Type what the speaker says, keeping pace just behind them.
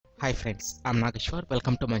Hi friends, I'm Nageshwar.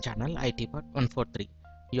 Welcome to my channel ITbot 143.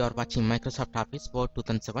 You are watching Microsoft Office Word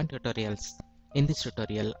 2007 tutorials. In this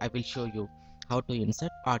tutorial, I will show you how to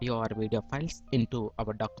insert audio or video files into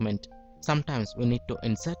our document. Sometimes we need to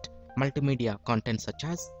insert multimedia content such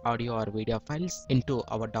as audio or video files into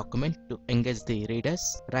our document to engage the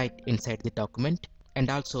readers right inside the document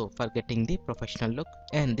and also for getting the professional look.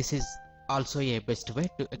 And this is also a best way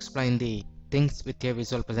to explain the things with a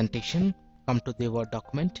visual presentation. Come to the Word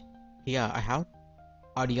document. Here I have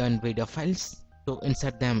audio and video files. To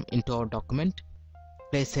insert them into our document,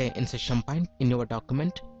 place a insertion point in your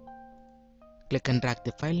document. Click and drag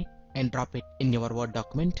the file and drop it in your Word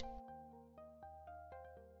document.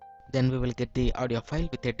 Then we will get the audio file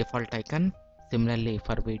with a default icon. Similarly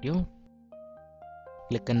for video,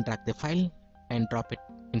 click and drag the file and drop it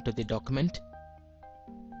into the document.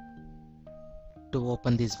 To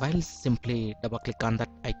open these files, simply double click on that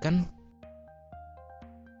icon.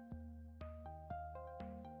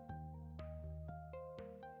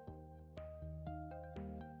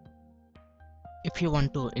 If you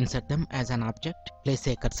want to insert them as an object, place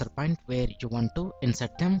a cursor point where you want to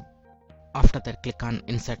insert them. After that, click on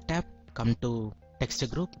Insert tab, come to Text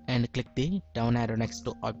Group and click the down arrow next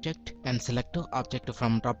to Object and select Object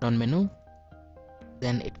from drop down menu.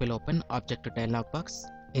 Then it will open Object dialog box.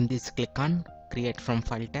 In this, click on Create from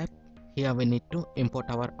File tab. Here we need to import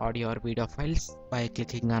our audio or video files by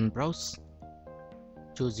clicking on Browse.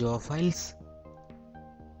 Choose your files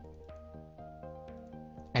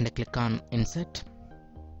and click on Insert.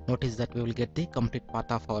 Notice that we will get the complete path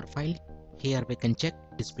of our file. Here we can check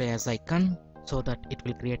Display as icon so that it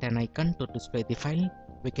will create an icon to display the file.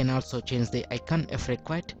 We can also change the icon if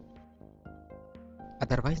required.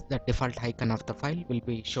 Otherwise, the default icon of the file will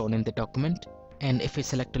be shown in the document. And if we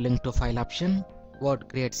select Link to File option, Word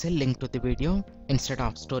creates a link to the video instead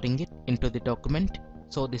of storing it into the document.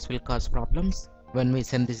 So this will cause problems when we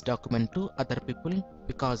send this document to other people,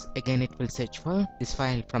 because again it will search for this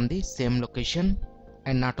file from the same location.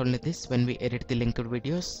 And not only this, when we edit the linked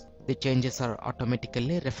videos, the changes are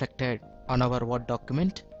automatically reflected on our Word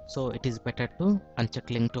document. So it is better to uncheck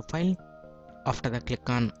Link to File. After that, click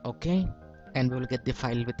on OK and we will get the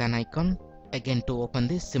file with an icon. Again, to open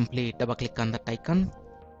this, simply double click on that icon.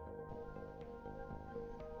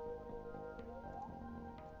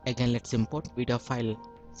 Again, let's import video file.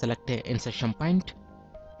 Select a insertion point,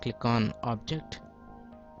 click on Object,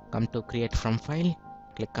 come to Create from File,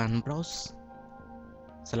 click on Browse,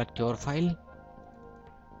 select your file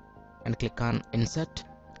and click on Insert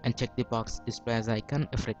and check the box Display as icon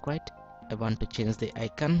if required. I want to change the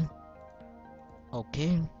icon.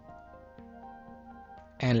 OK.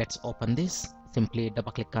 And let's open this. Simply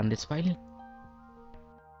double click on this file.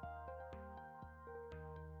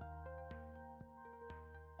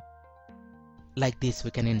 Like this,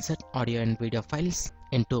 we can insert audio and video files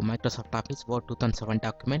into Microsoft Office Word 2007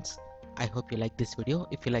 documents. I hope you like this video.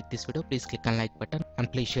 If you like this video, please click on like button and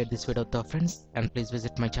please share this video with your friends, and please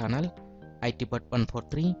visit my channel ITbot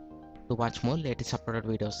 143 to watch more latest uploaded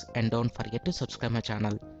videos, and don't forget to subscribe my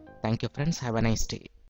channel. Thank you friends, have a nice day.